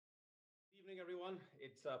Everyone.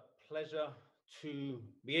 It's a pleasure to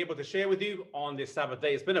be able to share with you on this Sabbath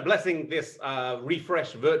day. It's been a blessing, this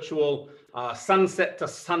refresh virtual Sunset to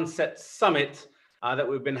Sunset Summit that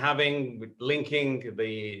we've been having, linking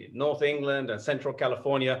the North England and Central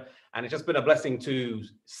California. And it's just been a blessing to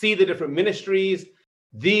see the different ministries.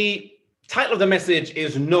 The title of the message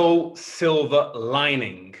is No Silver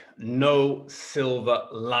Lining. No Silver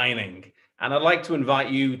Lining. And I'd like to invite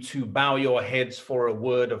you to bow your heads for a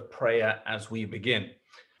word of prayer as we begin.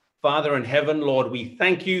 Father in heaven, Lord, we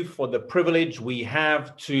thank you for the privilege we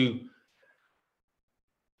have to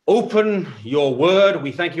open your word.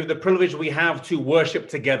 We thank you for the privilege we have to worship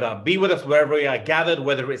together. Be with us wherever we are gathered,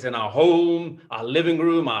 whether it's in our home, our living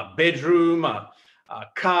room, our bedroom, our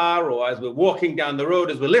car, or as we're walking down the road,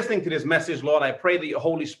 as we're listening to this message, Lord, I pray that your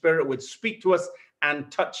Holy Spirit would speak to us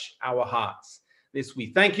and touch our hearts. This we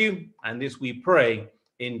thank you, and this we pray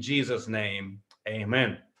in Jesus' name.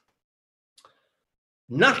 Amen.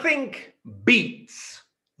 Nothing beats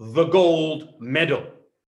the gold medal.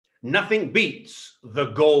 Nothing beats the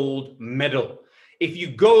gold medal. If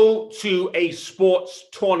you go to a sports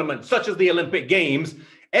tournament, such as the Olympic Games,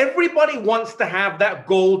 everybody wants to have that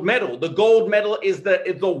gold medal. The gold medal is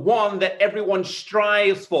the one that everyone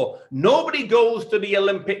strives for. Nobody goes to the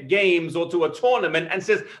Olympic Games or to a tournament and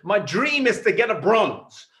says, my dream is to get a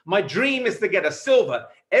bronze. My dream is to get a silver.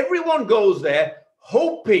 Everyone goes there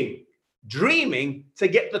hoping, dreaming to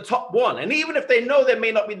get the top one. And even if they know they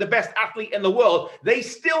may not be the best athlete in the world, they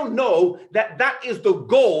still know that that is the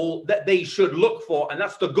goal that they should look for. And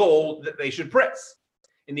that's the goal that they should press.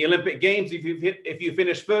 In the Olympic Games, if you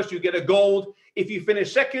finish first, you get a gold. If you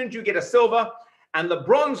finish second, you get a silver. And the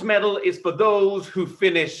bronze medal is for those who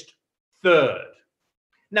finished third.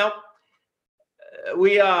 Now,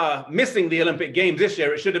 we are missing the Olympic Games this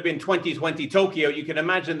year. It should have been 2020 Tokyo. You can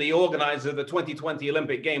imagine the organizers of the 2020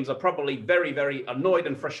 Olympic Games are probably very, very annoyed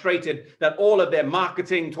and frustrated that all of their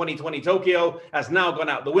marketing 2020 Tokyo has now gone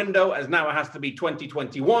out the window, as now it has to be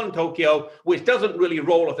 2021 Tokyo, which doesn't really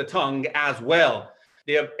roll off the tongue as well.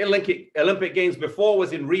 The Olympic Games before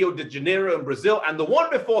was in Rio de Janeiro in Brazil, and the one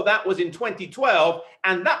before that was in 2012,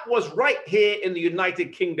 and that was right here in the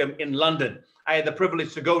United Kingdom in London. I had the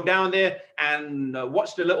privilege to go down there and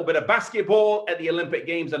watched a little bit of basketball at the Olympic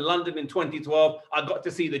Games in London in 2012. I got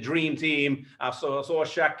to see the dream team. I saw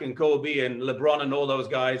Shaq and Kobe and LeBron and all those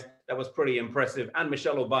guys. That was pretty impressive, and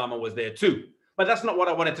Michelle Obama was there too. But that's not what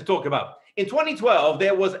I wanted to talk about. In 2012,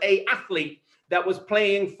 there was an athlete that was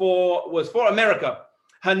playing for America.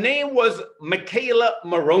 Her name was Michaela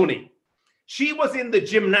Maroney. She was in the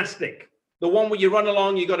gymnastic, the one where you run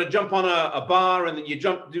along, you got to jump on a bar, and then you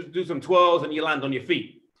do some twirls, and you land on your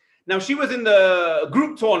feet. Now, she was in the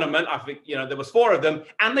group tournament. I think, there was 4 of them,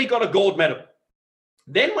 and they got a gold medal.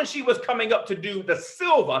 Then when she was coming up to do the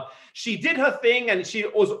silver, she did her thing, and she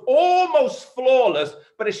was almost flawless.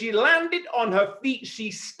 But as she landed on her feet,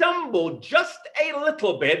 she stumbled just a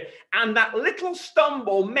little bit. And that little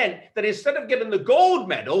stumble meant that instead of getting the gold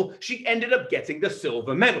medal, she ended up getting the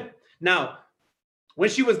silver medal. Now, when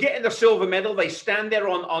she was getting the silver medal, they stand there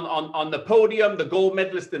on the podium, the gold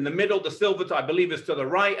medalist in the middle, the silver, I believe, is to the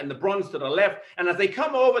right, and the bronze to the left. And as they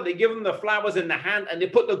come over, they give them the flowers in the hand, and they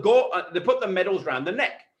put the medals around the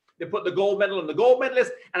neck. They put the gold medal on the gold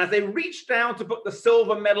medalist, and as they reached down to put the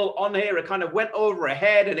silver medal on her, it kind of went over her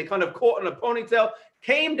head, and it kind of caught in a ponytail,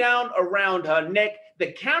 came down around her neck.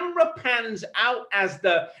 The camera pans out as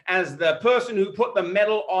the person who put the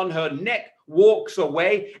medal on her neck walks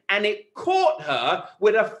away, and it caught her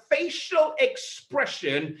with a facial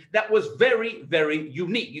expression that was very, very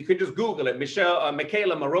unique. You can just Google it,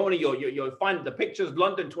 Michaela Maroney. You'll find the pictures,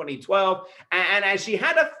 London 2012. And as she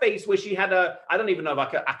had a face where she had I don't even know if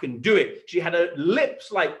I can do it. She had her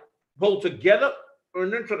lips like pulled together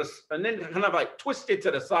and then kind of like twisted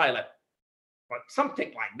to the side, like something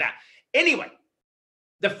like that. Anyway,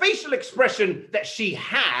 the facial expression that she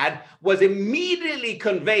had was immediately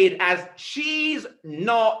conveyed as she's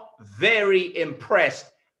not very impressed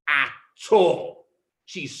at all.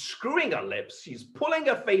 She's screwing her lips. She's pulling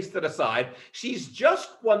her face to the side. She's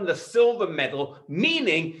just won the silver medal,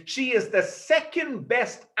 meaning she is the second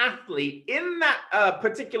best athlete in that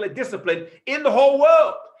particular discipline in the whole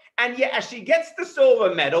world. And yet, as she gets the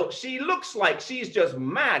silver medal, she looks like she's just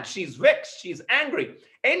mad. She's vexed. She's angry.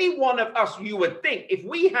 Any one of us, you would think, if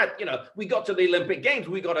we had, we got to the Olympic Games,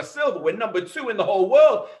 we got a silver, we're number 2 in the whole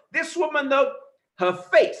world. This woman, though, her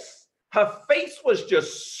face was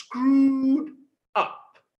just screwed up.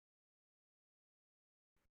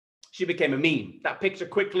 She became a meme. That picture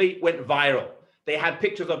quickly went viral. They had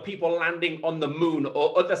pictures of people landing on the moon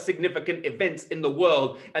or other significant events in the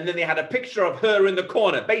world. And then they had a picture of her in the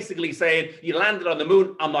corner, basically saying, you landed on the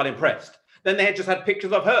moon, I'm not impressed. Then they had just had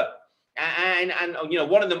pictures of her. And you know,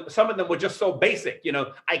 one of them, some of them were just so basic. You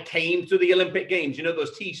know, I came to the Olympic Games. You know,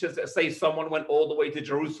 those T-shirts that say someone went all the way to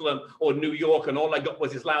Jerusalem or New York and all I got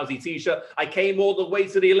was this lousy T-shirt. I came all the way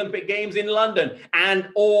to the Olympic Games in London and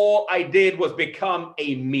all I did was become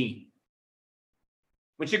a meme.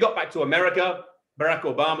 When she got back to America, Barack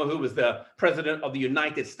Obama, who was the president of the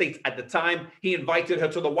United States at the time, he invited her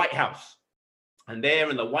to the White House. And there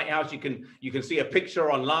in the White House, you can see a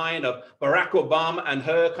picture online of Barack Obama and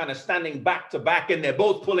her kind of standing back to back, and they're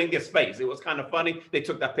both pulling this face. It was kind of funny. They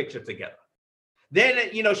took that picture together. Then,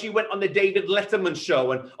 you know, she went on the David Letterman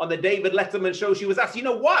show, and on the David Letterman show, she was asked, you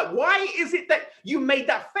know what? Why is it that you made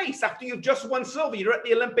that face after you've just won silver? You're at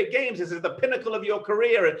the Olympic Games. This is the pinnacle of your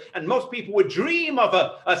career, and most people would dream of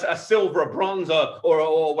a silver, a bronze,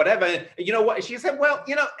 or whatever. And you know what? She said, well,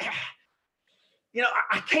 you know,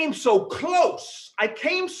 I came so close. I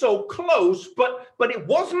came so close, but it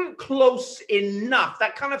wasn't close enough.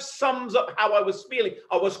 That kind of sums up how I was feeling.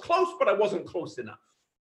 I was close, but I wasn't close enough.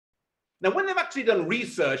 Now, when they've actually done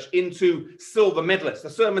research into silver medalists, the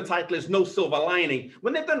sermon title is No Silver Lining.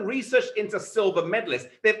 When they've done research into silver medalists,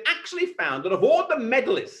 they've actually found that of all the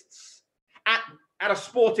medalists at a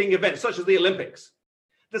sporting event, such as the Olympics,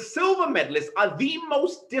 the silver medalists are the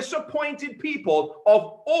most disappointed people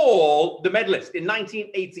of all the medalists. In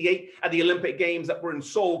 1988, at the Olympic Games that were in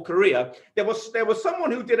Seoul, Korea, there was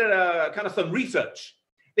someone who did kind of some research.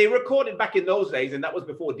 They recorded back in those days, and that was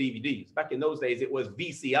before DVDs. Back in those days, it was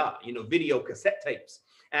VCR, you know, video cassette tapes.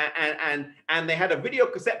 And they had a video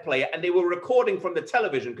cassette player, and they were recording from the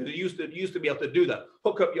television, because you used to be able to do that.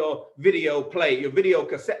 Hook up your video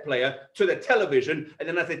cassette player to the television, and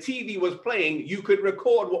then as the TV was playing, you could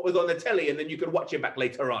record what was on the telly, and then you could watch it back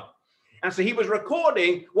later on. And so he was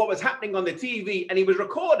recording what was happening on the TV, and he was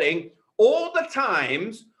recording all the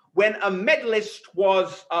times when a medalist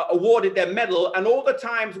was awarded their medal, and all the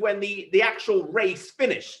times when the actual race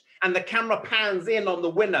finished. And the camera pans in on the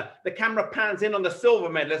winner, the camera pans in on the silver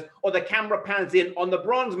medalist, or the camera pans in on the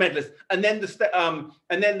bronze medalist, and then the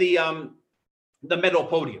medal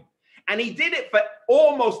podium. And he did it for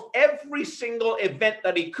almost every single event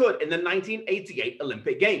that he could in the 1988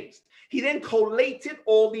 Olympic Games. He then collated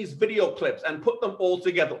all these video clips and put them all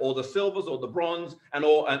together, all the silvers, all the bronze, and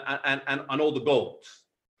all the golds.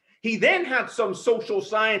 He then had some social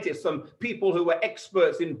scientists, some people who were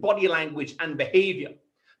experts in body language and behavior,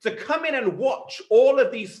 to come in and watch all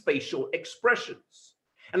of these facial expressions.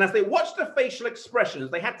 And as they watched the facial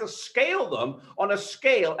expressions, they had to scale them on a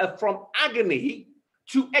scale of from agony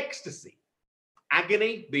to ecstasy.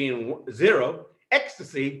 Agony being 0,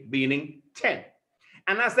 ecstasy being 10.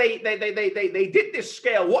 And as they did this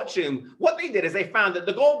scale watching them, what they did is they found that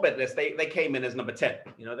the gold medalists, they came in as number 10.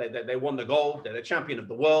 You know, they won the gold, they're the champion of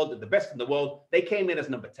the world, they're the best in the world. They came in as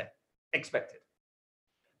number 10, expected.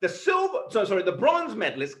 The bronze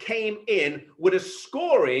medalists came in with a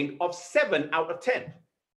scoring of 7 out of 10.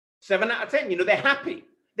 7 out of 10, you know, they're happy.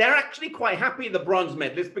 They're actually quite happy, the bronze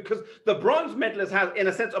medalists, because the bronze medalists have, in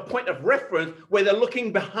a sense, a point of reference where they're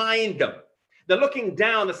looking behind them. They're looking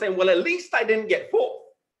down and saying, well, at least I didn't get 4th.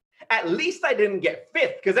 At least I didn't get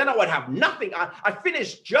 5th, because then I would have nothing. I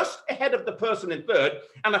finished just ahead of the person in 3rd,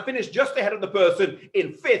 and I finished just ahead of the person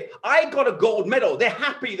in 5th. I got a gold medal. They're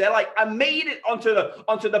happy. They're like, I made it onto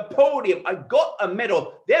the podium. I got a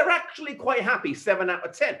medal. They're actually quite happy, 7 out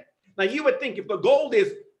of 10. Now, you would think if the gold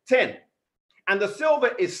is 10 and the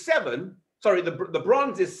silver is 7, sorry, the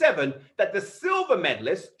bronze is 7, that the silver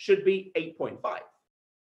medalist should be 8.5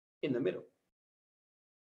 in the middle.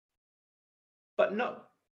 But no.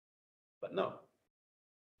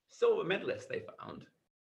 Silver medalists, they found,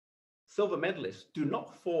 silver medalists do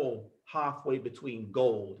not fall halfway between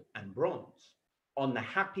gold and bronze on the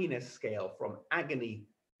happiness scale from agony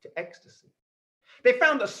to ecstasy. They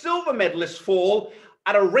found that silver medalists fall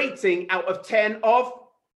at a rating out of 10 of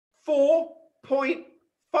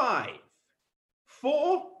 4.5.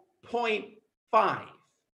 4.5.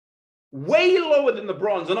 Way lower than the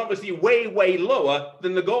bronze, and obviously way, way lower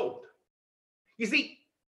than the gold. You see,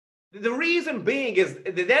 the reason being is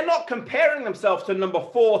they're not comparing themselves to number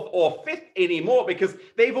 4th or 5th anymore, because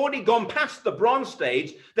they've already gone past the bronze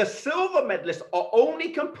stage. The silver medalists are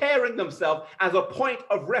only comparing themselves as a point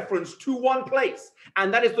of reference to one place,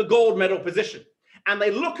 and that is the gold medal position. And they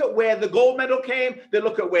look at where the gold medal came, they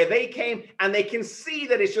look at where they came, and they can see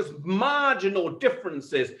that it's just marginal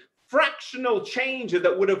differences fractional changes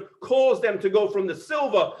that would have caused them to go from the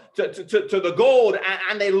silver to the gold.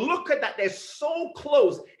 And they look at that, they're so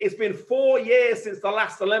close. It's been 4 years since the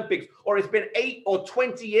last Olympics, or it's been 8 or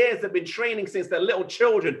 20 years they've been training since they're little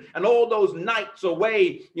children, and all those nights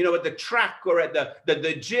away, you know, at the track or at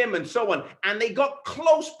the gym and so on. And they got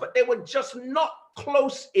close, but they were just not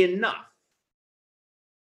close enough.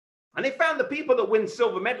 And they found the people that win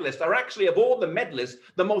silver medalists are actually, of all the medalists,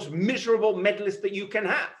 the most miserable medalists that you can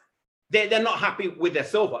have. They're not happy with their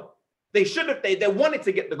silver. They should have, they wanted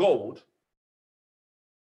to get the gold.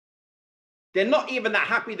 They're not even that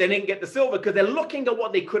happy they didn't get the silver because they're looking at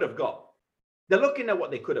what they could have got. They're looking at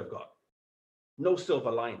what they could have got. No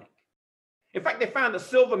silver lining. In fact, they found that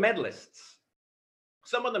silver medalists,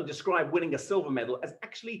 some of them describe winning a silver medal as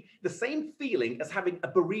actually the same feeling as having a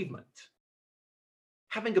bereavement.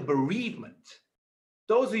 Having a bereavement.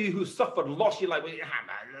 Those of you who suffered loss, you're like,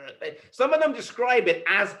 some of them describe it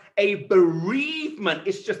as a bereavement.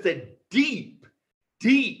 It's just a deep,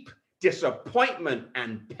 deep disappointment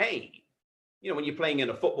and pain. You know, when you're playing in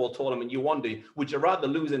a football tournament, you wonder, would you rather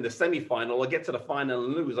lose in the semifinal or get to the final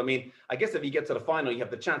and lose? I mean, I guess if you get to the final, you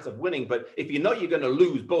have the chance of winning. But if you know you're going to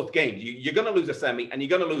lose both games, you're going to lose a semi and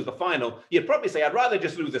you're going to lose the final, you'd probably say, I'd rather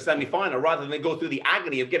just lose the semifinal rather than go through the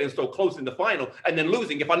agony of getting so close in the final and then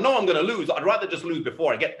losing. If I know I'm going to lose, I'd rather just lose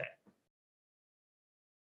before I get there.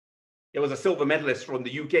 There was a silver medalist from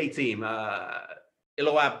the UK team,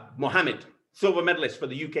 Eloab Mohammed. Silver medalist for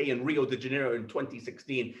the UK in Rio de Janeiro in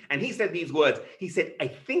 2016. And he said these words. He said, I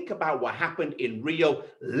think about what happened in Rio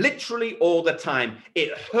literally all the time.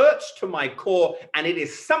 It hurts to my core, and it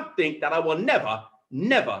is something that I will never,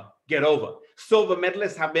 never get over. Silver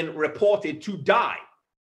medalists have been reported to die.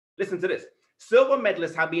 Listen to this. Silver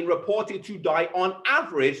medalists have been reported to die on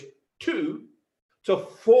average 2 to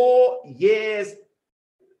 4 years.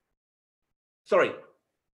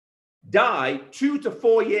 Die 2 to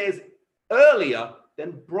 4 years earlier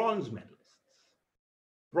than bronze medalists.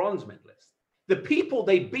 Bronze medalists. The people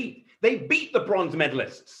they beat the bronze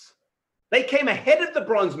medalists. They came ahead of the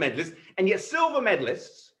bronze medalists, and yet silver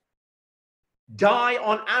medalists die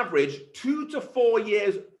on average 2 to 4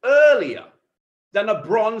 years earlier than a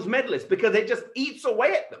bronze medalist because it just eats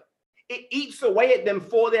away at them. It eats away at them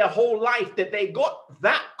for their whole life that they got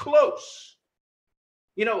that close.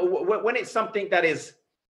 You know, when it's something that is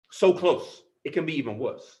so close, it can be even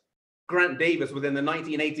worse. Grant Davis was in the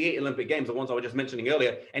 1988 Olympic Games, the ones I was just mentioning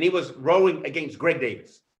earlier, and he was rowing against Greg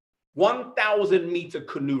Davis. 1,000-meter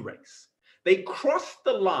canoe race. They crossed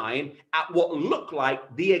the line at what looked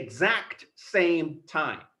like the exact same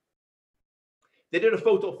time. They did a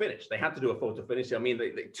photo finish. They had to do a photo finish. I mean,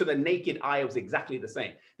 to the naked eye, it was exactly the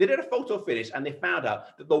same. They did a photo finish, and they found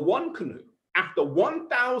out that the one canoe, after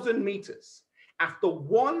 1,000 meters, after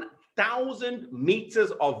 1,000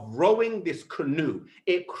 meters of rowing this canoe,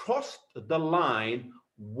 it crossed the line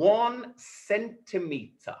 1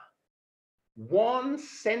 centimeter. 1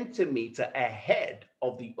 centimeter ahead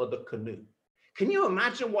of the other canoe. Can you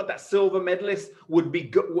imagine what that silver medalist would be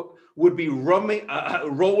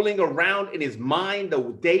rolling around in his mind the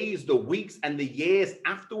days, the weeks, and the years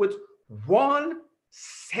afterwards? 1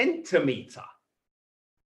 centimeter.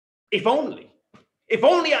 If only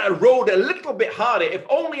I had rowed a little bit harder, if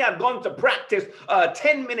only I'd gone to practice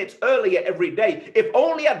 10 minutes earlier every day, if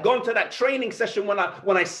only I'd gone to that training session when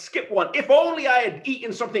I skipped one, if only I had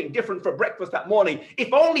eaten something different for breakfast that morning,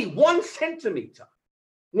 if only 1 centimeter,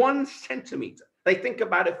 1 centimeter. They think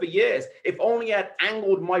about it for years. If only I had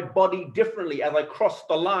angled my body differently as I crossed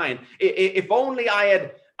the line, if only I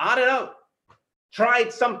had, I don't know,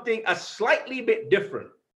 tried something a slightly bit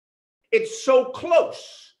different. It's so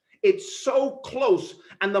close. It's so close,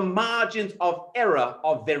 and the margins of error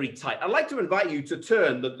are very tight. I'd like to invite you to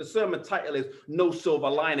turn, the sermon title is No Silver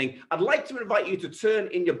Lining. I'd like to invite you to turn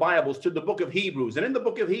in your Bibles to the book of Hebrews. And in the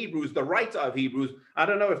book of Hebrews, the writer of Hebrews, I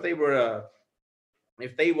don't know if they were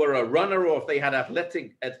a runner or if they had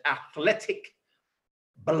athletic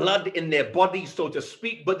blood in their body, so to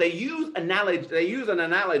speak, but they use an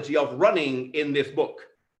analogy of running in this book.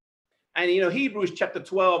 And, you know, Hebrews chapter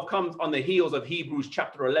 12 comes on the heels of Hebrews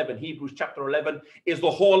chapter 11. Hebrews chapter 11 is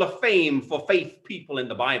the hall of fame for faith people in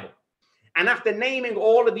the Bible. And after naming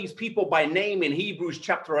all of these people by name in Hebrews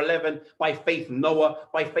chapter 11, by faith Noah,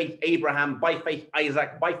 by faith Abraham, by faith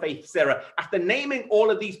Isaac, by faith Sarah, after naming all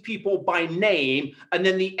of these people by name, and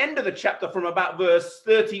then the end of the chapter from about verse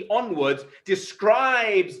 30 onwards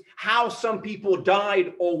describes how some people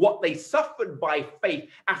died or what they suffered by faith.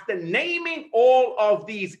 After naming all of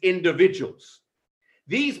these individuals,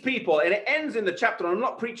 These people, and it ends in the chapter, I'm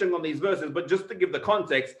not preaching on these verses, but just to give the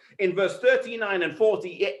context, in verse 39 and 40,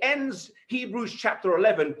 it ends Hebrews chapter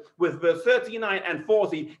 11 with verse 39 and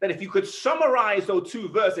 40, that if you could summarize those two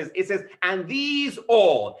verses, it says, and these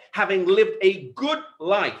all, having lived a good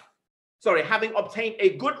life, having obtained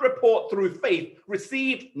a good report through faith,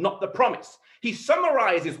 received not the promise. He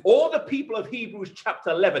summarizes all the people of Hebrews chapter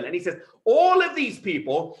 11, and he says, all of these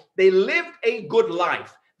people, they lived a good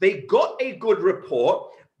life. They got a good report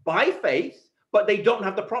by faith, but they don't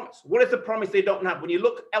have the promise. What is the promise they don't have? When you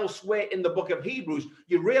look elsewhere in the book of Hebrews,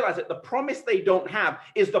 you realize that the promise they don't have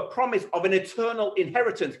is the promise of an eternal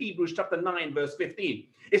inheritance. Hebrews chapter 9, verse 15.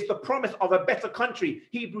 It's the promise of a better country.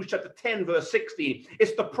 Hebrews chapter 10, verse 16.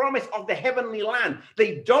 It's the promise of the heavenly land.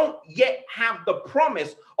 They don't yet have the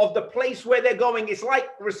promise of the place where they're going. It's like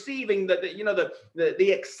receiving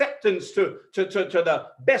the acceptance to the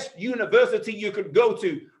best university you could go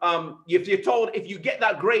to. If you're told if you get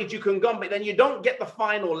that grade, you can go, but then you don't get the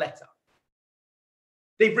final letter.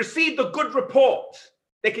 They've received a good report.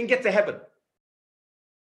 They can get to heaven,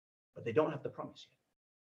 but they don't have the promise yet.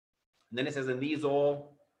 And then it says, and these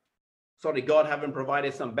all, God having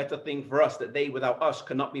provided some better thing for us, that they without us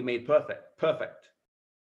cannot be made perfect.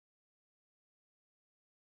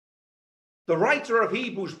 The writer of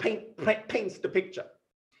Hebrews paints the picture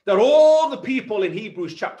that all the people in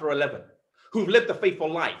Hebrews chapter 11 who've lived a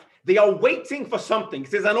faithful life, they are waiting for something.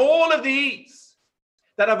 It says, and all of these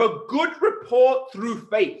that have a good report through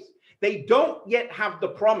faith, they don't yet have the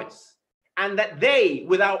promise, and that they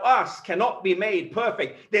without us cannot be made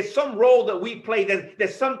perfect. There's some role that we play.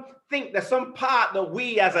 There's some part that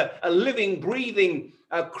we as a living, breathing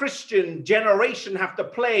Christian generation have to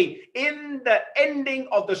play in the ending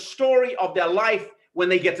of the story of their life when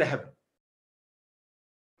they get to heaven.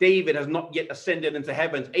 David has not yet ascended into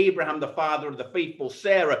heavens. Abraham, the father of the faithful,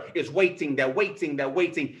 Sarah is waiting. They're waiting. They're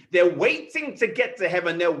waiting. They're waiting to get to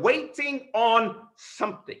heaven. They're waiting on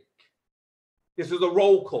something. This is a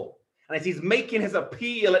roll call. And as he's making his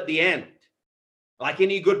appeal at the end, like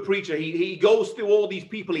any good preacher, he goes through all these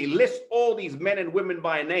people. He lists all these men and women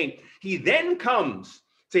by name. He then comes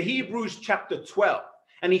to Hebrews chapter 12,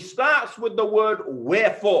 and he starts with the word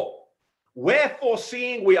wherefore. Wherefore,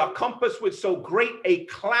 seeing we are compassed with so great a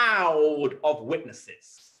cloud of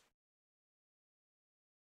witnesses.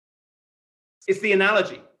 It's the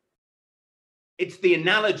analogy. It's the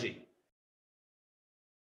analogy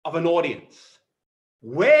of an audience.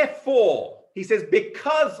 Wherefore, he says,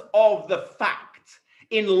 because of the fact,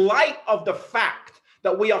 in light of the fact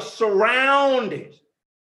that we are surrounded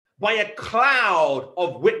by a cloud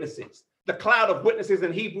of witnesses. The cloud of witnesses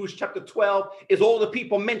in Hebrews chapter 12 is all the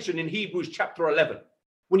people mentioned in Hebrews chapter 11.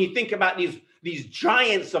 When you think about these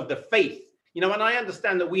giants of the faith, and I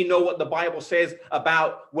understand that we know what the Bible says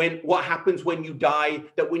about what happens when you die,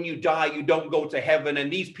 that when you die, you don't go to heaven.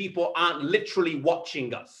 And these people aren't literally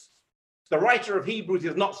watching us. The writer of Hebrews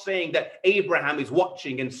is not saying that Abraham is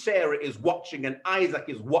watching and Sarah is watching and Isaac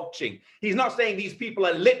is watching. He's not saying these people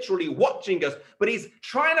are literally watching us, but he's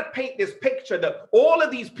trying to paint this picture that all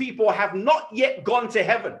of these people have not yet gone to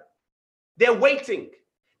heaven. They're waiting.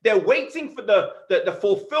 They're waiting for the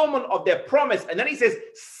fulfillment of their promise. And then he says,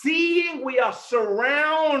 seeing we are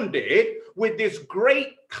surrounded with this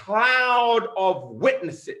great cloud of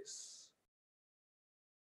witnesses.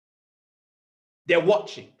 They're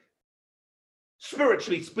watching.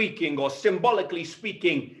 Spiritually speaking or symbolically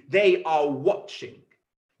speaking, they are watching.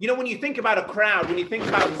 When you think about a crowd, when you think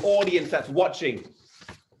about an audience that's watching,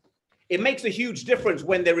 it makes a huge difference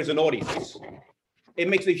when there is an audience. It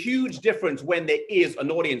makes a huge difference when there is an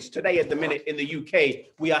audience. Today, at the minute in the UK,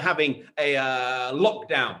 we are having a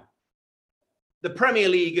lockdown. The Premier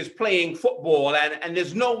League is playing football and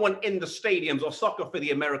there's no one in the stadiums, or soccer for the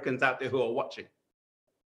Americans out there who are watching.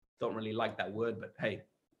 Don't really like that word, but hey,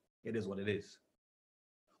 it is what it is.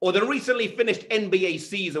 Or the recently finished NBA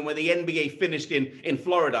season, where the NBA finished in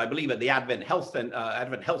Florida, I believe at the Advent Health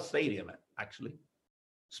Stadium, actually,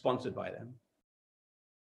 sponsored by them.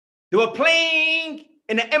 They were playing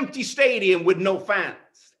in an empty stadium with no fans.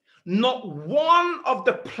 Not one of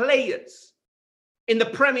the players in the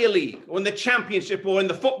Premier League or in the Championship or in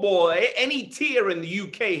the football, any tier in the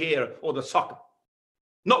UK here or the soccer,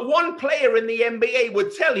 not one player in the NBA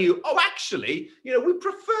would tell you, oh, actually, we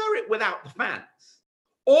prefer it without the fans.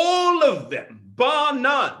 All of them, bar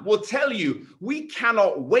none, will tell you, we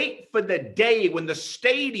cannot wait for the day when the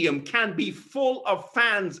stadium can be full of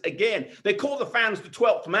fans again. They call the fans the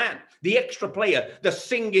 12th man, the extra player, the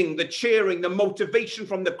singing, the cheering, the motivation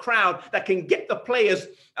from the crowd that can get the players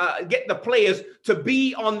to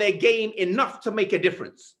be on their game enough to make a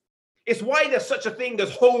difference. It's why there's such a thing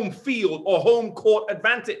as home field or home court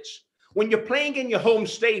advantage. When you're playing in your home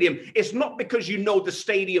stadium, it's not because you know the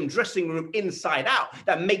stadium dressing room inside out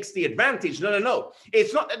that makes the advantage. No, no, no.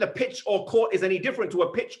 It's not that the pitch or court is any different to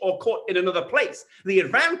a pitch or court in another place. The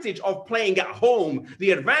advantage of playing at home,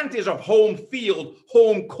 the advantage of home field,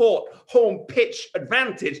 home court, home pitch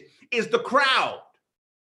advantage is the crowd.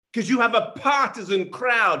 Because you have a partisan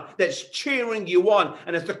crowd that's cheering you on.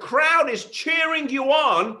 And as the crowd is cheering you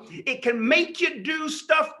on, it can make you do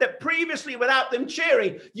stuff that previously, without them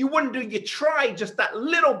cheering, you wouldn't do. You try just that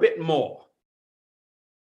little bit more.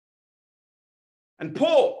 And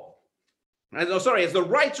Paul, as the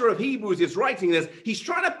writer of Hebrews is writing this, he's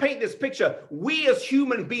trying to paint this picture. We as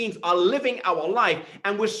human beings are living our life,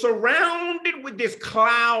 and we're surrounded with this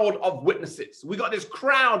cloud of witnesses. We got this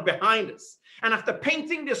crowd behind us. And after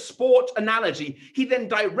painting this sport analogy, he then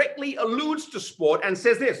directly alludes to sport and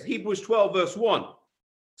says this, Hebrews 12, verse 1.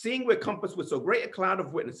 Seeing we're compassed with so great a cloud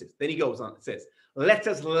of witnesses. Then he goes on, it says, let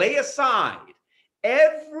us lay aside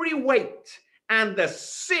every weight and the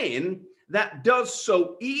sin that does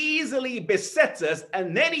so easily beset us.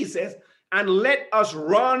 And then he says, and let us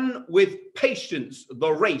run with patience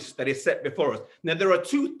the race that is set before us. Now, there are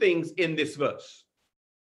two things in this verse.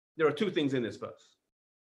 There are two things in this verse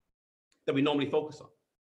that we normally focus on.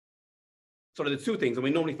 So there are two things, and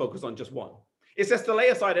we normally focus on just one. It says to lay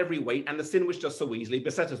aside every weight and the sin which does so easily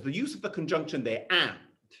beset us. The use of the conjunction there, and,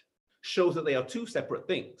 shows that they are two separate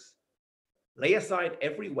things. Lay aside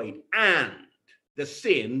every weight and the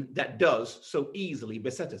sin that does so easily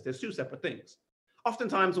beset us. There's two separate things.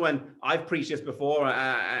 Oftentimes when I've preached this before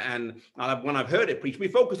and when I've heard it preached, we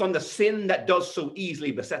focus on the sin that does so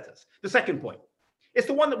easily beset us. The second point, it's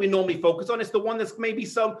the one that we normally focus on. It's the one that's maybe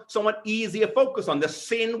somewhat easier focus on, the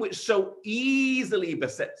sin which so easily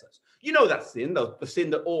besets us. You know that sin, the sin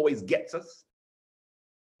that always gets us,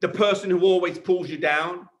 the person who always pulls you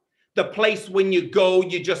down, the place when you go,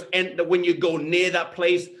 you just enter, when you go near that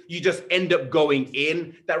place, you just end up going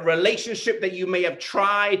in, that relationship that you may have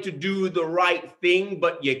tried to do the right thing,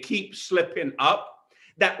 but you keep slipping up.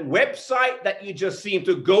 That website that you just seem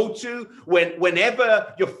to go to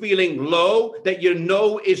whenever you're feeling low, that you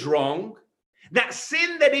know is wrong. That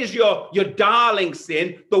sin that is your darling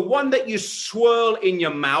sin, the one that you swirl in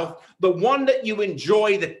your mouth, the one that you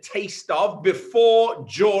enjoy the taste of before,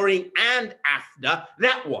 during, and after,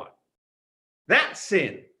 that one. That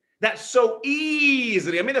sin that's so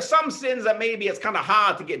easily, I mean, there's some sins that maybe it's kind of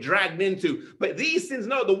hard to get dragged into, but these sins,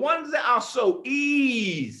 no, the ones that are so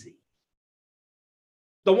easy.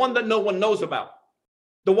 The one that no one knows about,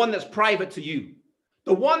 the one that's private to you,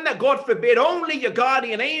 the one that, God forbid, only your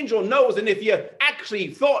guardian angel knows. And if you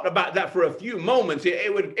actually thought about that for a few moments,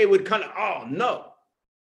 it would kind of, oh no.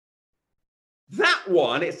 That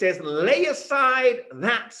one, it says, lay aside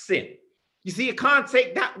that sin. You see, you can't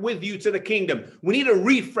take that with you to the kingdom. We need a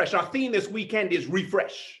refresh. Our theme this weekend is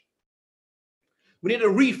refresh. We need a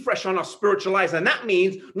refresh on our spiritual lives. And that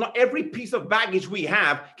means not every piece of baggage we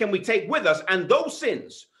have can we take with us. And those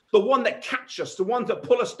sins, the one that catch us, the ones that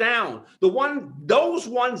pull us down, those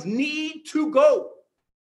ones need to go.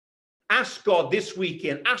 Ask God this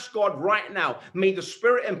weekend, ask God right now, may the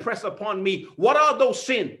Spirit impress upon me, what are those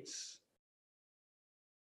sins?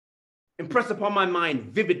 Impress upon my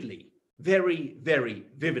mind vividly, very, very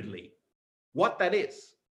vividly, what that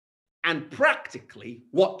is, and practically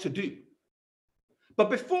what to do. But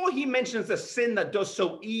before he mentions the sin that does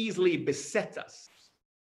so easily beset us,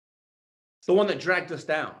 the one that dragged us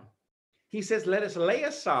down, he says, let us lay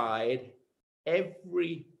aside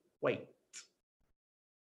every weight.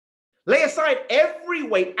 Lay aside every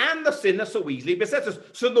weight and the sin that so easily besets us.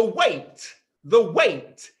 So the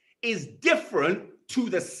weight is different to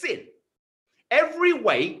the sin. Every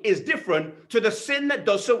weight is different to the sin that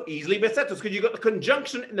does so easily beset us, because you've got the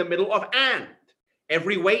conjunction in the middle of and.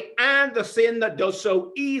 Every weight and the sin that does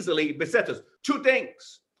so easily beset us. Two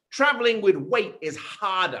things. Traveling with weight is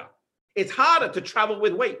harder. It's harder to travel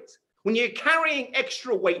with weight. When you're carrying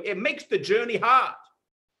extra weight, it makes the journey hard.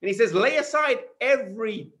 And he says, lay aside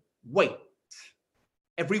every weight.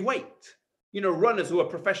 Every weight. You know, runners who are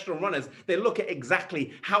professional runners, they look at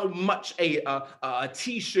exactly how much a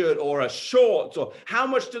t-shirt or a shorts, or how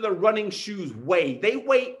much do the running shoes weigh. They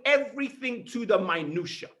weigh everything to the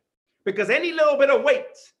minutia, because any little bit of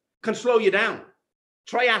weight can slow you down.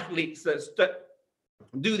 Triathletes that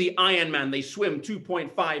do the Ironman, they swim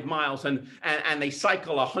 2.5 miles and they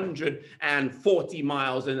cycle 140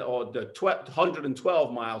 miles or the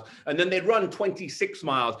 112 miles, and then they run 26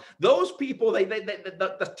 miles. Those people,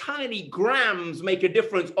 the tiny grams make a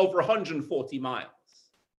difference over 140 miles.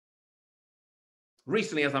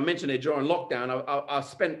 recently, as I mentioned it during lockdown, I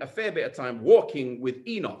spent a fair bit of time walking with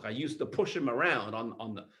Enoch. I used to push him around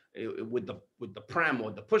on the with the pram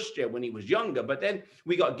or the pushchair when he was younger. But then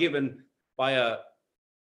we got given by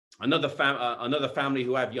another family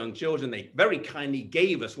who have young children. They very kindly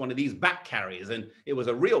gave us one of these back carriers, and it was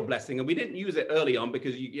a real blessing. And we didn't use it early on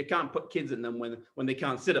because you can't put kids in them when they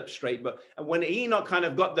can't sit up straight. But when Enoch kind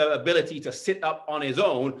of got the ability to sit up on his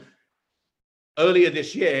own earlier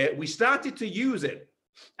this year, we started to use it.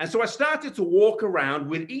 And so I started to walk around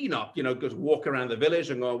with Enoch, just walk around the village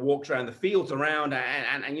and go walk around the fields around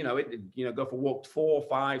and go for walks 4,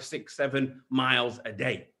 5, 6, 7 miles a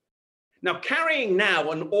day. Now, carrying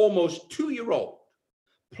now an almost 2-year-old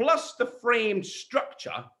plus the frame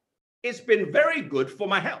structure, it's been very good for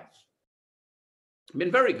my health.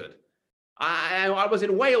 Been very good. I was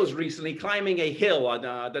in Wales recently climbing a hill. I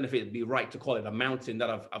don't know if it'd be right to call it a mountain that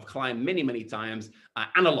I've climbed many, many times,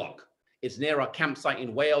 Analog. It's near our campsite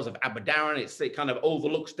in Wales of Aberdaron. It kind of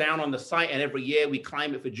overlooks down on the site, and every year we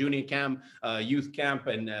climb it for junior camp, youth camp,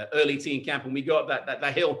 and early teen camp. And we go up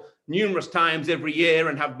that hill numerous times every year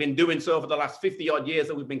and have been doing so for the last 50-odd years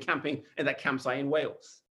that we've been camping in that campsite in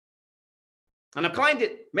Wales. And I've climbed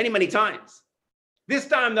it many, many times. This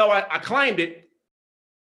time, though, I climbed it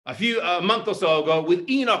a month or so ago with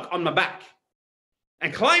Enoch on my back.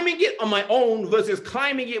 And climbing it on my own versus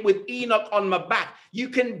climbing it with Enoch on my back, you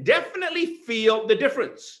can definitely feel the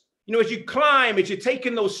difference. As you climb, as you're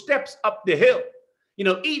taking those steps up the hill,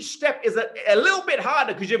 each step is a little bit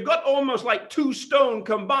harder because you've got almost like 2 stone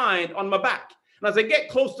combined on my back. And as I get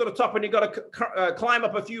close to the top and you've got to climb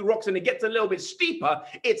up a few rocks and it gets a little bit steeper,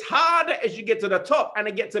 it's harder as you get to the top and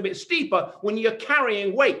it gets a bit steeper when you're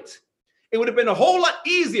carrying weight. It would have been a whole lot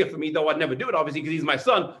easier for me, though I'd never do it, obviously, because he's my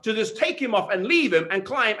son, to just take him off and leave him and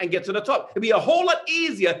climb and get to the top. It'd be a whole lot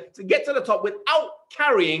easier to get to the top without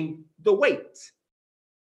carrying the weight.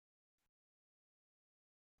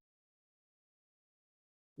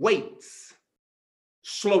 Weights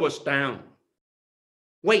slow us down.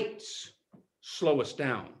 Weights slow us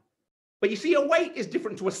down. But you see, a weight is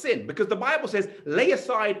different to a sin because the Bible says, lay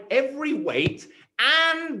aside every weight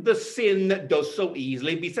and the sin that does so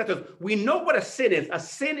easily beset us. We know what a sin is. A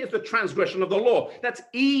sin is the transgression of the law. That's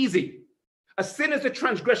easy. A sin is the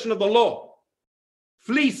transgression of the law.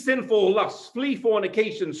 Flee sinful lusts, flee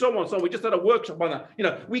fornication, so on, so on. We just had a workshop on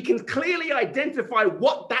that. We can clearly identify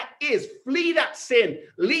what that is. Flee that sin,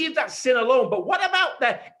 leave that sin alone. But what about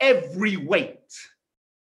that every weight?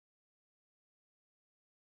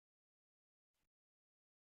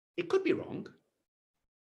 It could be wrong.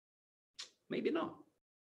 Maybe not.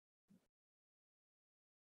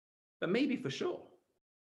 But maybe for sure.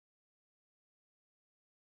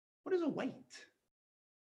 What is a weight?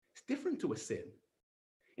 It's different to a sin.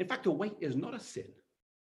 In fact, a weight is not a sin.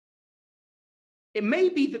 It may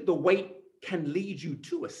be that the weight can lead you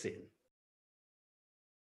to a sin.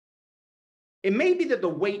 It may be that the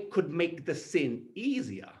weight could make the sin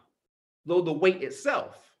easier, though the weight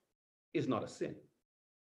itself is not a sin.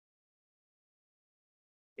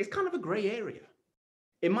 It's kind of a gray area.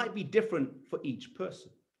 It might be different for each person.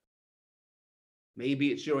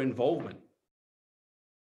 Maybe it's your involvement,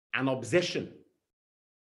 an obsession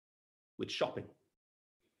with shopping.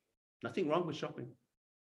 Nothing wrong with shopping.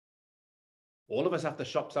 All of us have to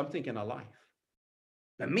shop something in our life.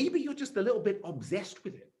 But maybe you're just a little bit obsessed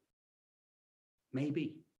with it.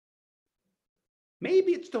 Maybe.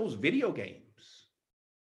 Maybe it's those video games.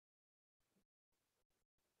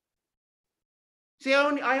 See,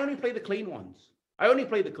 I only play the clean ones. I only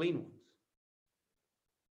play the clean ones.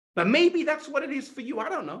 But maybe that's what it is for you. I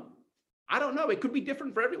don't know. I don't know. It could be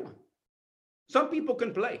different for everyone. Some people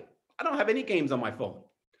can play. I don't have any games on my phone.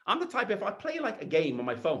 I'm the type, if I play like a game on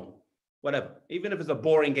my phone, whatever, even if it's a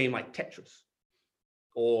boring game like Tetris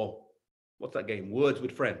or what's that game? Words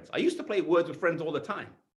with Friends. I used to play Words with Friends all the time.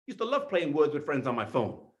 Used to love playing Words with Friends on my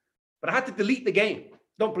phone. But I had to delete the game.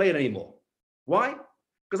 Don't play it anymore. Why?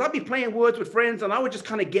 Because I'd be playing Words with Friends and I would just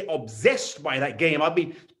kind of get obsessed by that game. I'd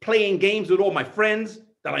be playing games with all my friends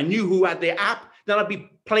that I knew who had the app. Then I'd be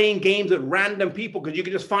playing games with random people because you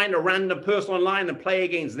could just find a random person online and play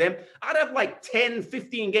against them. I'd have like 10,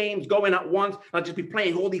 15 games going at once. I'd just be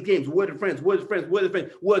playing all these games, Word with Friends, Words with Friends, Words with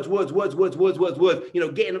Friends, words,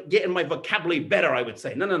 getting my vocabulary better, I would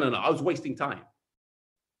say. No. I was wasting time.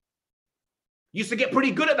 Used to get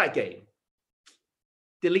pretty good at that game.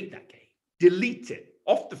 Delete that game. Delete it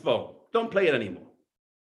off the phone. Don't play it anymore.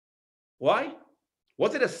 Why?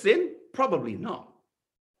 Was it a sin? Probably not,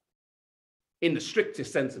 in the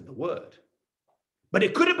strictest sense of the word. But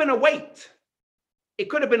it could have been a weight. It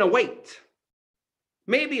could have been a weight.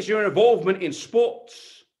 Maybe it's your involvement in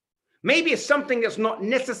sports. Maybe it's something that's not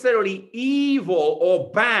necessarily evil or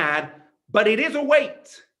bad, but it is a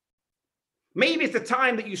weight. Maybe it's the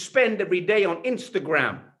time that you spend every day on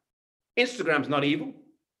Instagram. Instagram's not evil,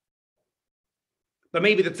 but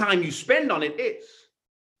maybe the time you spend on it is.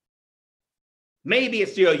 Maybe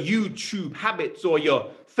it's your YouTube habits or your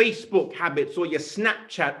Facebook habits or your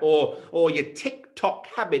Snapchat or your TikTok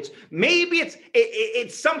habits. Maybe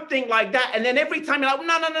it's something like that. And then every time you're like,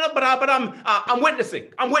 no, but I'm witnessing.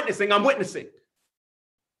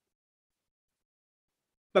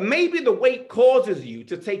 But maybe the weight causes you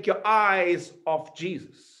to take your eyes off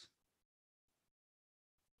Jesus.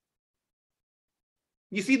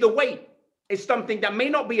 You see, the weight is something that may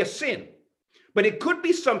not be a sin, but it could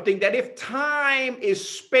be something that if time is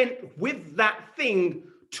spent with that thing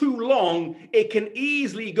too long, it can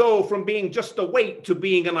easily go from being just a weight to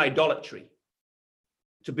being an idolatry.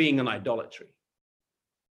 Depending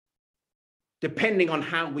on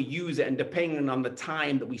how we use it and depending on the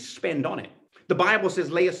time that we spend on it. The Bible says,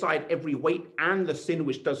 lay aside every weight and the sin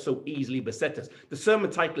which does so easily beset us. The sermon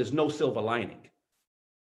title is No Silver Lining.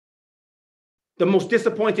 The most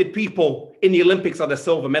disappointed people in the Olympics are the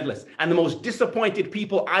silver medalists. And the most disappointed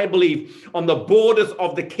people, I believe, on the borders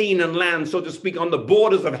of the Canaan land, so to speak, on the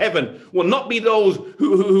borders of heaven, will not be those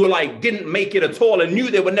who like didn't make it at all and knew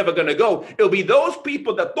they were never going to go. It'll be those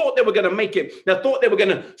people that thought they were going to make it, that thought they were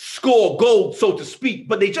going to score gold, so to speak,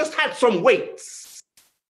 but they just had some weights.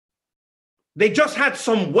 They just had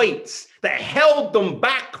some weights that held them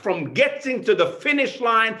back from getting to the finish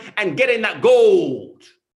line and getting that gold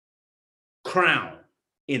crown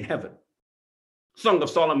in heaven. Song of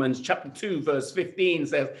Solomon, chapter 2, verse 15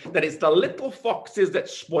 says that it's the little foxes that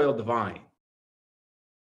spoil the vine.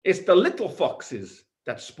 It's the little foxes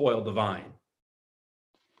that spoil the vine.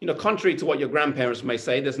 You know, contrary to what your grandparents may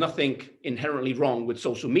say, there's nothing inherently wrong with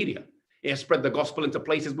social media. It has spread the gospel into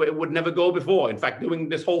places where it would never go before. In fact, doing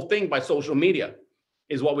this whole thing by social media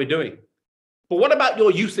is what we're doing. But what about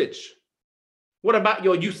your usage? What about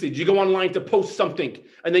your usage? You go online to post something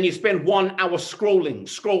and then you spend 1 hour scrolling,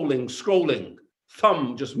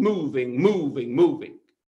 thumb just moving.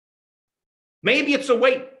 Maybe it's a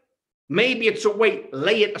weight.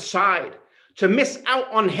 Lay it aside. To miss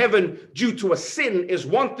out on heaven due to a sin is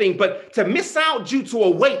one thing, but to miss out due to a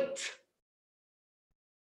weight,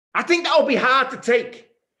 I think that would be hard to take.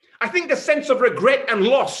 I think the sense of regret and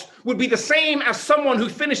loss would be the same as someone who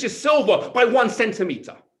finishes silver by 1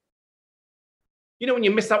 centimeter. You know, when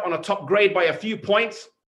you miss out on a top grade by a few points,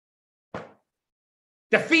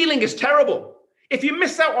 the feeling is terrible. If you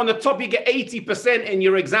miss out on the top, you get 80% in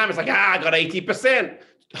your exam. It's like, I got 80%.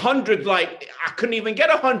 100, like, I couldn't even get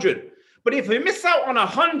 100. But if you miss out on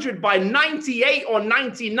 100 by 98 or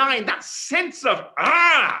 99, that sense of,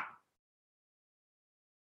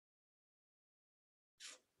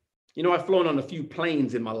 You know, I've flown on a few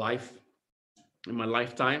planes in my lifetime,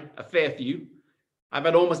 a fair few. I've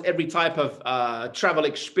had almost every type of travel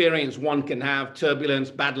experience one can have: turbulence,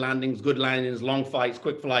 bad landings, good landings, long flights,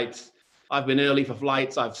 quick flights. I've been early for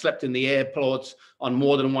flights. I've slept in the airports on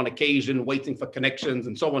more than one occasion, waiting for connections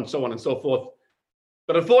and so on and so forth.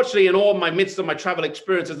 But unfortunately, in all my midst of my travel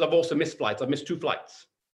experiences, I've also missed flights. I've missed 2 flights.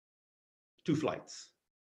 2 flights.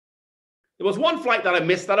 There was 1 flight that I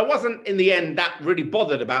missed that I wasn't in the end that really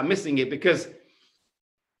bothered about missing it, because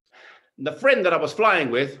the friend that I was flying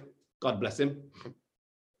with, God bless him,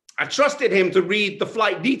 I trusted him to read the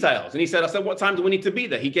flight details. And I said, what time do we need to be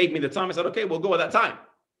there? He gave me the time. I said, okay, we'll go at that time.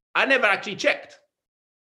 I never actually checked.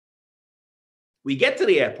 We get to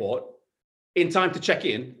the airport in time to check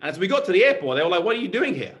in. And as we got to the airport, they were like, what are you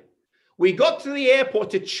doing here? We got to the airport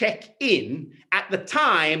to check in at the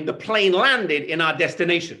time the plane landed in our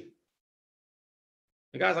destination.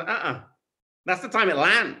 The guy's like, that's the time it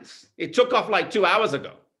lands. It took off like 2 hours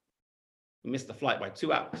ago. We missed the flight by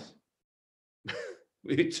 2 hours.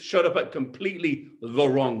 We showed up at completely the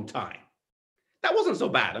wrong time. That wasn't so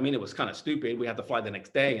bad. I mean, it was kind of stupid. We had to fly the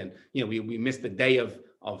next day, and you know, we missed the day of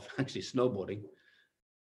actually snowboarding,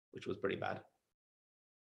 which was pretty bad.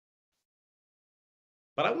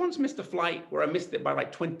 But I once missed a flight where I missed it by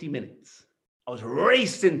like 20 minutes. I was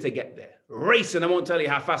racing to get there. Racing. I won't tell you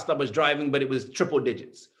how fast I was driving, but it was triple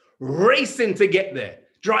digits. Racing to get there.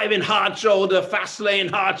 Driving hard shoulder, fast lane,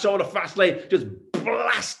 just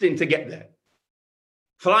blasting to get there.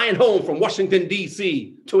 Flying home from Washington,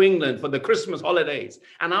 D.C. to England for the Christmas holidays.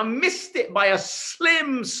 And I missed it by a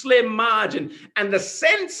slim margin. And the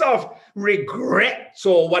sense of regret,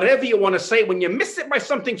 or whatever you want to say, when you miss it by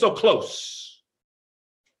something so close.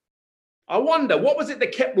 I wonder, what was it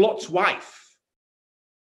that kept Lot's wife?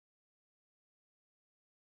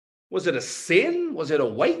 Was it a sin? Was it a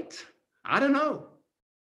weight? I don't know.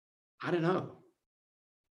 I don't know.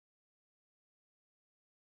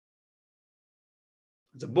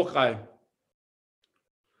 It's a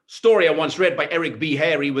story I once read by Eric B.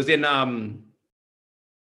 Hare. He was in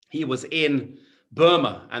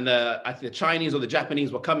Burma, and the Chinese or the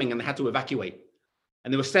Japanese were coming and they had to evacuate.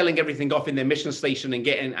 And they were selling everything off in their mission station and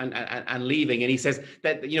getting and leaving. And he says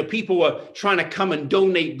that people were trying to come and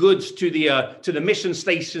donate goods to the mission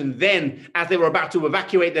station then as they were about to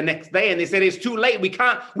evacuate the next day. And they said, it's too late.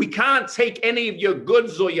 We can't take any of your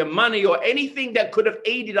goods or your money or anything that could have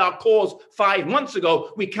aided our cause 5 months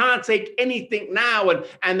ago. We can't take anything now.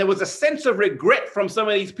 And there was a sense of regret from some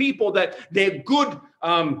of these people that their good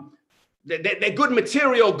their good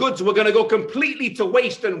material goods were going to go completely to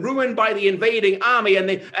waste and ruined by the invading army. And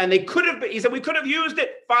they could have, he said, we could have used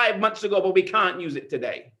it 5 months ago, but we can't use it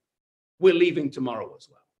today. We're leaving tomorrow as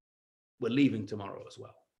well. We're leaving tomorrow as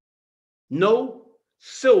well. No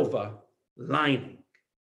silver lining.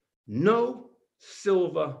 No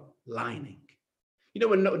silver lining. You know,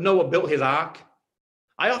 when Noah built his ark,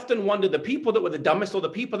 I often wonder the people that were the dumbest or the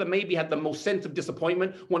people that maybe had the most sense of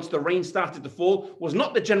disappointment once the rain started to fall was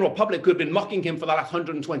not the general public who had been mocking him for the last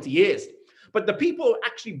 120 years, but the people who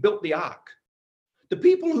actually built the ark. The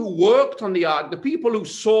people who worked on the ark, the people who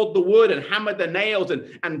sawed the wood and hammered the nails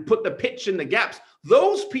and put the pitch in the gaps,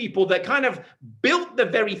 those people that kind of built the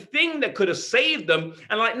very thing that could have saved them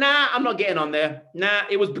and like, nah, I'm not getting on there. Nah,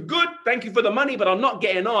 it was good. Thank you for the money, but I'm not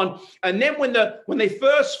getting on. And then when they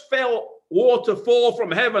first fell water fall from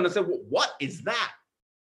heaven, and said, well, what is that?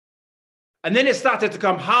 And then it started to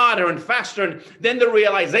come harder and faster. And then the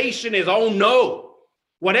realization is, oh no,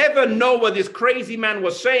 whatever Noah, this crazy man,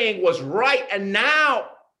 was saying was right. And now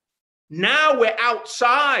we're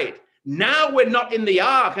outside. Now we're not in the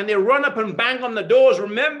ark. And they run up and bang on the doors.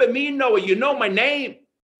 Remember me, Noah, you know my name.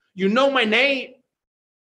 You know my name.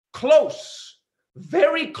 Close,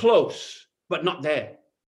 very close, but not there.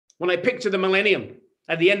 When I picture the millennium,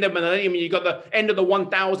 at the end of the millennium, you got the end of the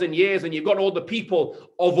 1,000 years, and you've got all the people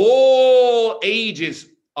of all ages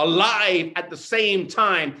alive at the same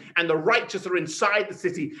time, and the righteous are inside the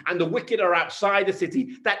city, and the wicked are outside the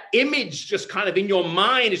city. That image just kind of in your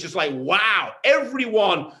mind is just like, wow,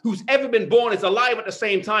 everyone who's ever been born is alive at the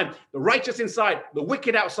same time. The righteous inside, the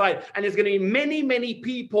wicked outside, and there's going to be many, many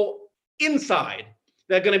people inside.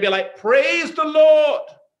 They're going to be like, praise the Lord.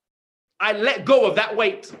 I let go of that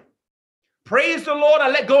weight. Praise the Lord, I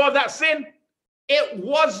let go of that sin. It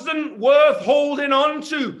wasn't worth holding on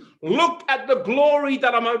to. Look at the glory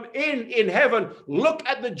that I'm in heaven. Look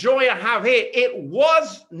at the joy I have here. It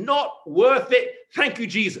was not worth it. Thank you,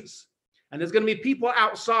 Jesus. And there's going to be people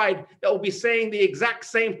outside that will be saying the exact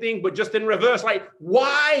same thing, but just in reverse. Like,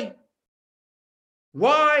 why?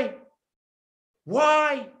 Why?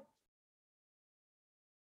 Why?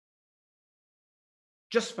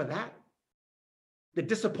 Just for that. The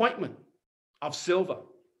disappointment of silver.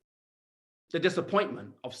 The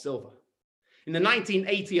disappointment of silver. In the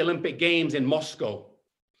 1980 Olympic Games in Moscow,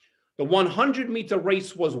 the 100-meter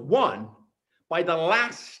race was won by the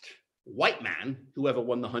last white man who ever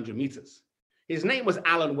won the 100 meters. His name was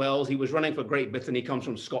Alan Wells. He was running for Great Britain. He comes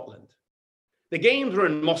from Scotland. The games were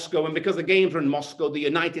in Moscow, and because the games were in Moscow, the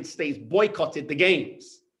United States boycotted the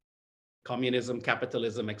games. Communism,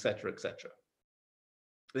 capitalism, etc., etc.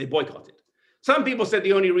 They boycotted. Some people said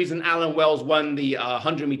the only reason Alan Wells won the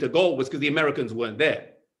 100-meter gold was because the Americans weren't there.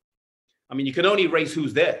 I mean, you can only race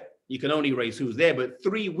who's there. You can only race who's there. But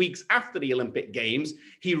 3 weeks after the Olympic Games,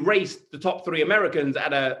 he raced the top 3 Americans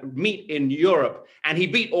at a meet in Europe, and he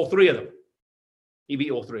beat all 3 of them. He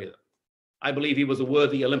beat all 3 of them. I believe he was a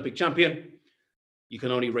worthy Olympic champion. You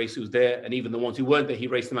can only race who's there, and even the ones who weren't there, he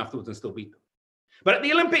raced them afterwards and still beat them. But at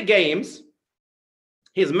the Olympic Games,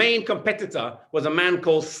 his main competitor was a man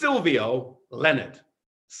called Silvio Leonard.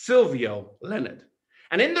 Silvio Leonard.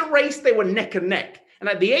 And in the race, they were neck and neck. And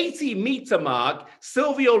at the 80-meter mark,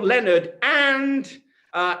 Silvio Leonard and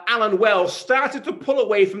Alan Wells started to pull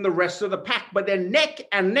away from the rest of the pack, but they're neck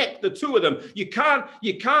and neck, the two of them. You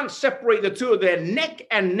can't separate the two of them, neck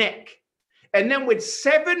and neck. And then with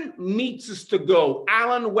 7 meters to go,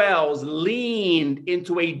 Alan Wells leaned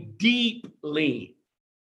into a deep lean,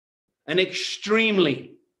 an extreme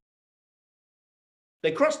lean.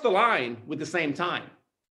 They crossed the line with the same time.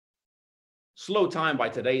 Slow time by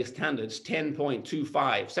today's standards,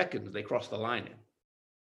 10.25 seconds they crossed the line in.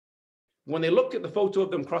 When they looked at the photo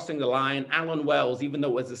of them crossing the line, Alan Wells, even though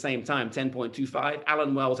it was the same time, 10.25,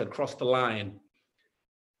 Alan Wells had crossed the line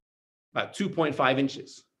about 2.5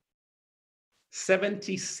 inches,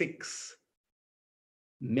 76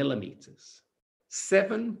 millimeters,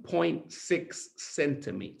 7.6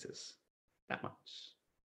 centimeters, that much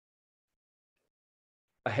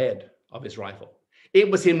ahead of his rifle. It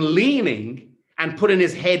was him leaning and putting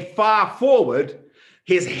his head far forward.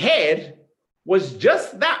 His head was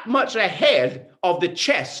just that much ahead of the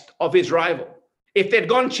chest of his rival. If they'd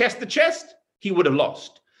gone chest to chest, he would have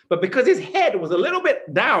lost. But because his head was a little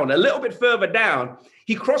bit down, a little bit further down,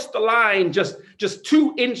 he crossed the line just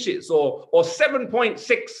 2 inches or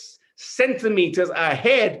 7.6 centimeters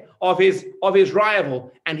ahead of his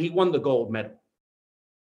rival, and he won the gold medal.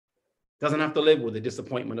 Doesn't have to live with the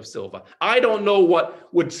disappointment of silver. I don't know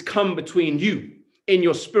what would come between you in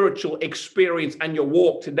your spiritual experience and your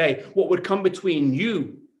walk today, what would come between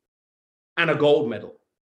you and a gold medal.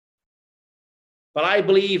 But I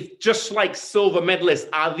believe just like silver medalists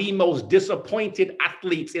are the most disappointed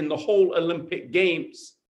athletes in the whole Olympic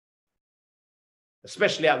Games,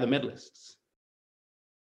 especially out of the medalists.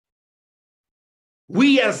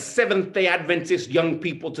 We as Seventh-day Adventist young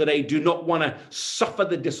people today do not want to suffer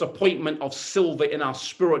the disappointment of silver in our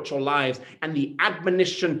spiritual lives. And the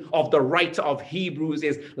admonition of the writer of Hebrews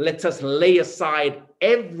is, let us lay aside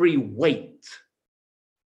every weight,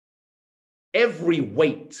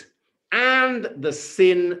 and the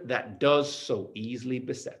sin that does so easily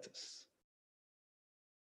beset us.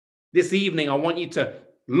 This evening, I want you to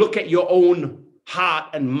look at your own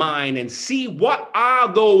heart and mind and see, what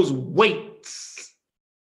are those weights?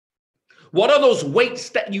 What are those weights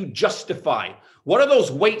that you justify? What are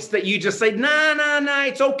those weights that you just say, nah,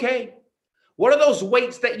 it's okay? What are those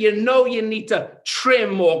weights that you know you need to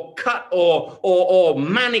trim or cut or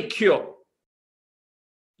manicure?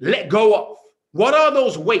 Let go of. What are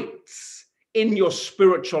those weights in your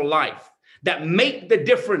spiritual life that make the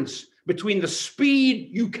difference between the speed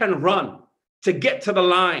you can run to get to the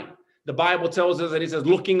line? The Bible tells us that it says,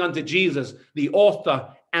 looking unto Jesus, the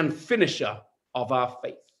author and finisher of our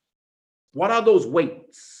faith. What are those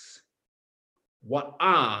weights? What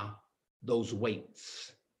are those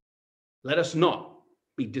weights? Let us not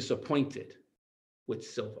be disappointed with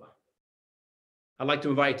silver. I'd like to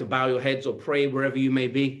invite you to bow your heads or pray wherever you may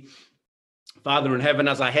be. Father in heaven,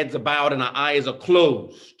 as our heads are bowed and our eyes are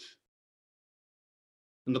closed,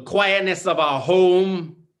 in the quietness of our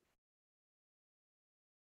home,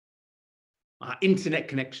 our internet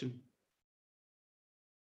connection,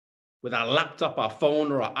 with our laptop, our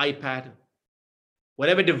phone, or our iPad,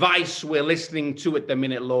 whatever device we're listening to at the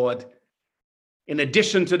minute, Lord, in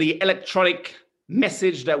addition to the electronic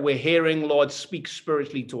message that we're hearing, Lord, speak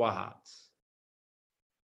spiritually to our hearts.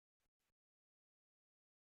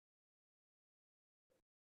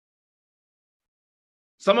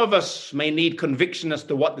 Some of us may need conviction as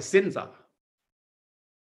to what the sins are.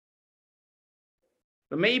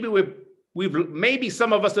 But maybe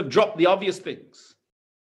some of us have dropped the obvious things.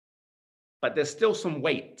 But there's still some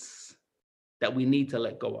weights that we need to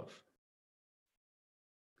let go of.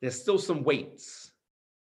 There's still some weights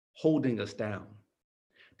holding us down.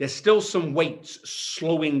 There's still some weights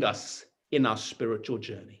slowing us in our spiritual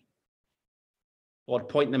journey. Lord,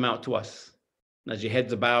 point them out to us. And as your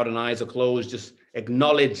heads are bowed and eyes are closed, just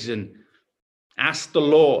acknowledge and ask the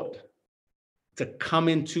Lord to come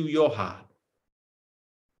into your heart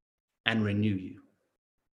and renew you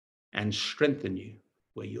and strengthen you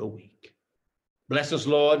where you're weak. Bless us,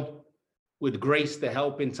 Lord, with grace to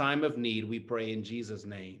help in time of need, we pray in Jesus'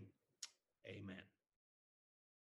 name.